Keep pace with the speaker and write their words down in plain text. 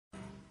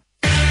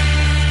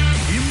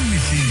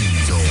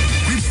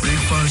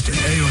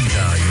Breakfast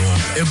eyondlayo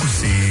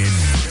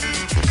ekuseni.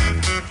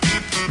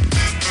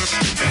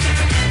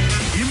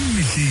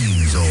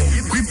 Imihlinzo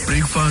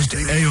kwi-breakfast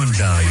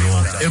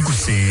eyondlayo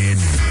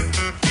ekuseni.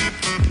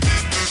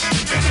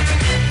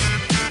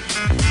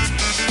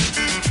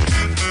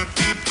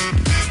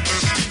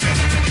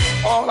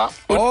 Hola,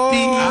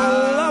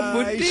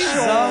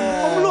 Butisa.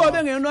 Umlo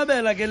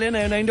bengenwabela ke lena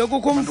yena into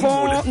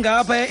kukumfo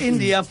ngapha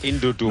eIndia.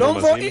 Lo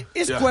mfo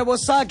isigwebo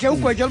sakhe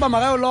ugwetyo loba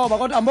makayoloba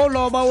kodwa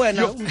amboloba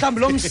wena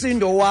mhlawumbe lo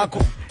msindo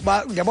wakho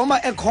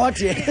ngiyabona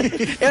ecourt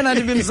yena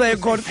ndibimse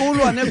ecourt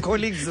kulwa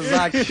necolleagues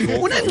zakhe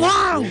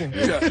unengcwangu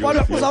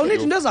kodwa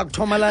uzawunithi into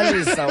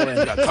ezakuthomalalisa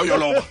wena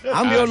khawuyoloba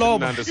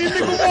ambiyoloba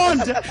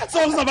umonde so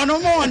uzaba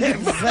nomonde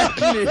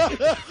exactly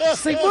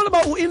sikubona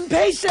ba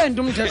uimpatient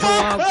umthetho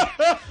wakho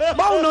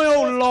ba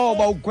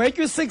unoyoloba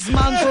ugwetywe 6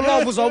 months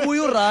uloba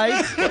uzawubuya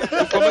uright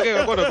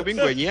uxhomekeka kodwa kuba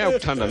ingwenye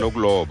yakuthanda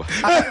nokuloba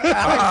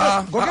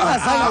ngoba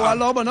ngazange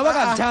waloba noba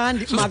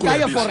kathandi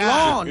makaye for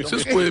long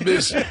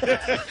sisigwebesi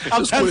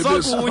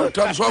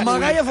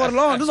makaye for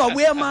long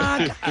uzawubuya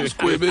emaka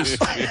isigwebesi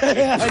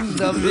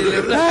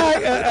ngicabile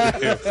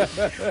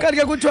kanti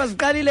ke kuthiwa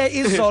ziqalile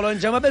izolo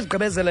njengoba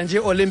bezigqibezela nje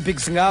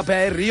i-Olympics ngapha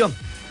eRio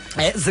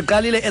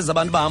ziqalile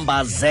ezabantu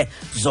bahambaze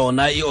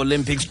zona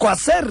i-Olympics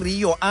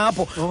kwaseRio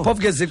apho phofu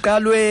ke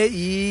ziqalwe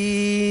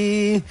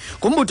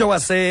kumbutho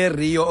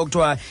waseRio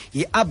okuthiwa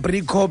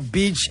yi-Abrico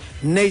Beach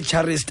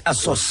Naturist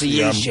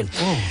Association.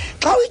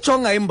 Xa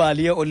uyijonga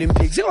imbali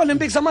ye-Olympics,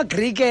 i-Olympics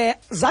amaGreek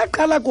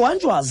zaqala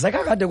kuhanjwaze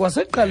kakade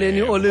kwasekuqaleni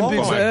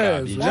i-Olympics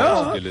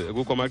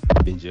kukho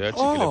amagqabi nje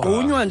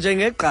kunywa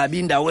njengegqabi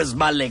indawo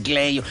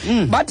ezibalulekileyo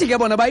bathi ke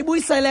bona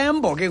bayibuyisele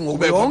embo ke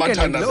ngoku yonke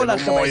le nto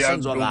olahlaba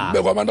isenziwa ngabo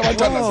kubekho abantu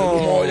abathanda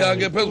umoya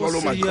ke phezu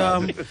kwalo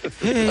maqhabi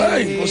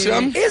hayi nkosi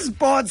yami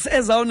isports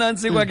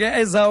ezawunantsikwa ke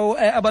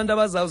abantu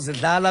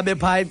abazawuzidlala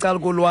bephaa ecala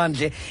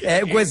kulwandle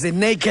kwezi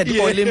naked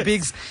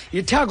Olympics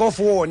i-tug of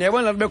war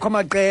yabona kubekho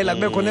amaqela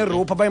kubekho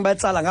nerope abanye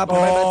batsala ngapha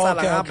abanye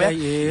batsala ngapha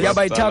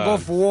yaba i-tug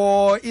of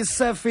war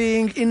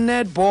i-surfing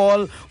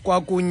i-netball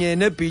kwakunye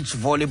ne-beach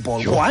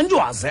volleyball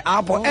kuhanjwaze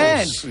apho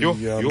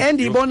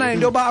endiyibona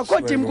into yoba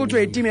akho tim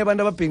kuthiwe yitim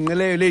yabantu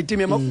ababhinqileyo le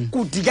yitim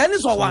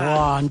kudityaniswa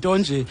wanto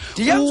nje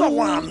dityaniswa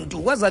kwamntu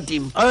kweza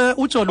tim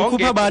uJola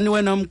ukhupha bani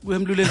wena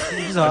emluleni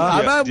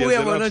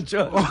ababuya bona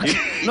jo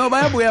no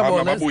bayabuya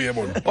bona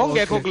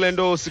ongekho kule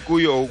nto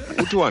sikuyo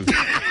uthiwani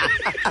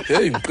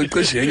hey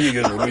mqiqeshi yenye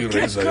ke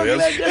noluyirazer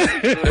yazi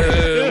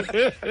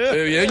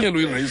yenye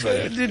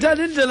luyirazer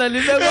ndithanda indlela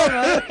libekho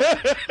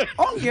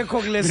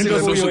ongekho kule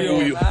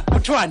sikuyo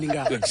uthiwani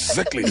nga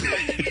exactly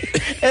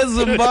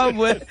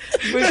eZimbabwe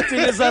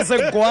kwisithili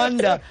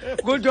saseGwanda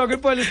kuthiwa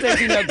kwi-police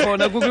station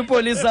yakhona kukho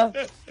ipolisa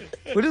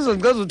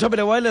Udizongcaza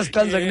uthobele wireless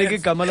kanza kunika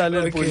igama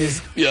lale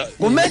lepolisi.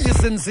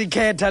 Medicine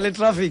sikhetha le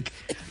traffic.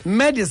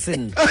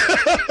 Medicine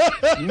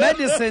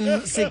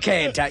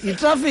sikhetha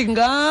i-traffic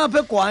ngapha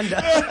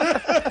eGwanda.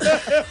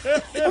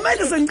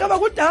 Medicine kaba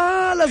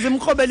kudala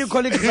zimkhobela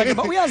i-colleagues zakhe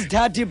ba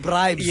uyazithatha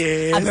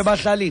i-bribes apha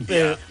ebahlalini.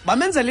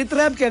 Bamenzela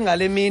i-trap ke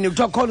ngale mini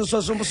kuthiwa khona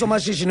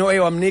usomashishini oye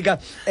wamnika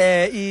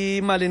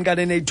imali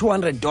enkanene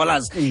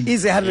 $200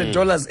 ize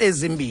 $100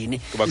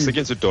 ezimbini. Kuba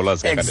kusetyenziswa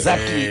dollars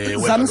exactly.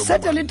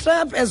 Zamsetela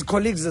i-trap as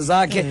colleagues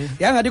zakhe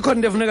yangathi ikhona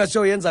into efuneka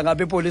siyoyenza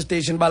ngapha e-police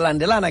station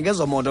balandelana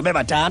ngezo moto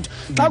bebathathu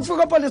xa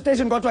kufika police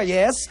station kwathiwa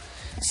yes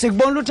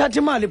sikubona uthatha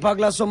imali phaa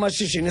kulaa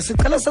somashishini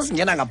sicela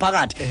sesingena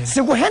ngaphakathi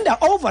sikuhenda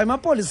over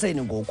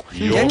emapoliseni ngoku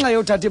ngenxa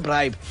yothatha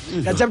ibribe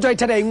ngathi kuthiwa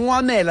ithatha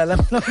inqwamela la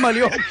mali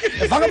yo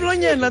faka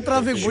emlonyeni la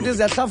traffic futhi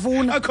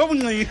ziyahlafuna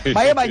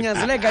baye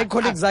banyanzeleka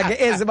ii-colleagues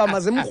zakhe ezi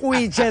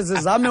bamazimkrwitshe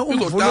zizame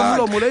umvula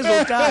umlomo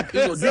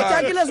lezotaka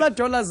zitakile za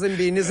dollars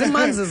zimbini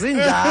zimanzi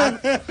zinjalo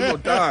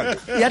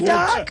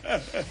yataka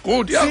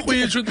good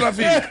yakhwitshwa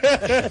itraffic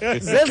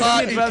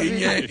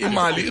zezinye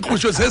imali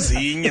ikhutshwe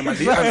zezinye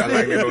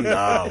mandiyi-underline lo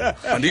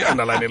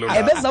ndawo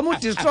ebezama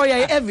udestroya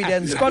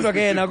i-evidence kodwa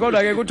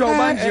ke kuthiwa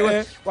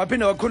ubanjiwe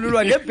waphinda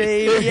wakhululwa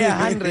ngebheyili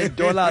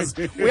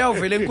ye-$100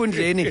 uyawuvela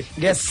enkundleni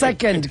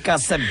nge-2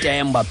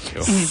 kaSeptemba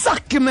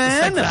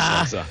sakman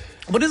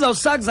but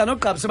izawusakza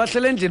nogqabsi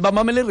bahlele endlini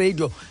bamamela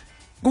iradio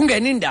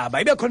kungena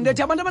indaba ibe khona into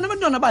ethi abantu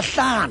abantwana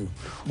abahlanu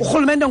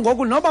urhulumente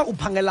ngoku noba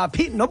uphangela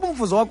phi noba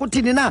umvuzo wakho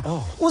uthini na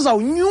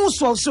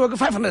uzawunyuswa usiwe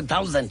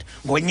kwi-500,000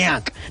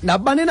 ngonyaka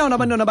nabani nawo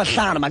nabantwana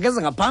abahlanu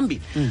makeze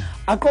ngaphambili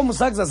aqoma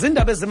usakza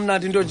zindaba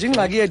ezimnandi into nje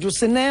ingxaki yethu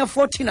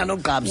sine-14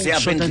 anogqabsi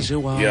apha endlini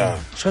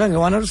shola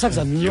ngewana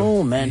usakza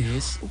no man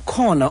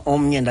ukhona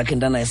omnye ndakhe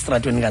ndanayo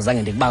esitratweni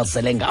ngazange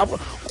ndikubalisele ngapho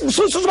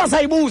susuba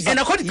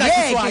sayibuza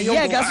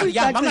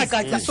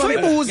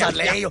suyibuza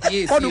leyo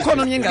kodwa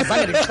ukhona omnye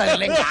ngazange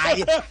ndikuxelele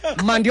ngaye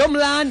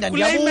mandiyomlanda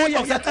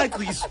ndiyabuya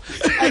kuyacaciswa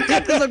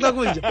ayicacisa xa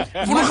kunje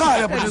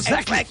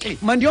exactly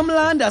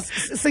mandiyomlanda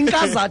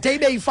sinkazathe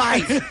ibe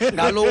yi-5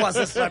 ngalo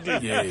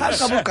wasesitratweni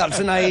akaba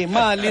ugqabsi naye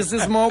imali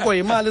sisimoko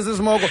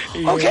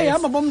okay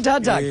hamba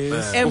bomthatha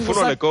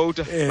ufuna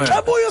lekota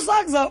xa buya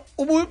usakza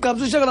ubuya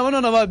ugqabsi usheka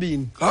nabantwana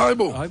ababini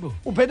hayibo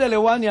uphethe le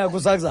 1 yakho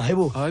usakza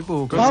hayibo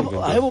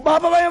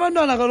baba abanye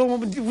abantwana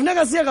kaloku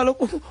funeka siye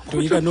kaloku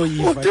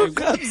noyifa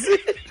ugqabsi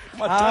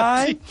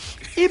hayi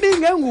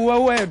ibingenguwe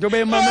wedwa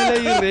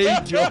bemamele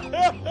iradio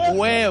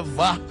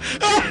weva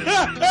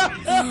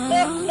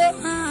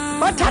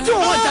bathathe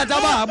ootata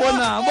babo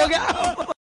nabo ke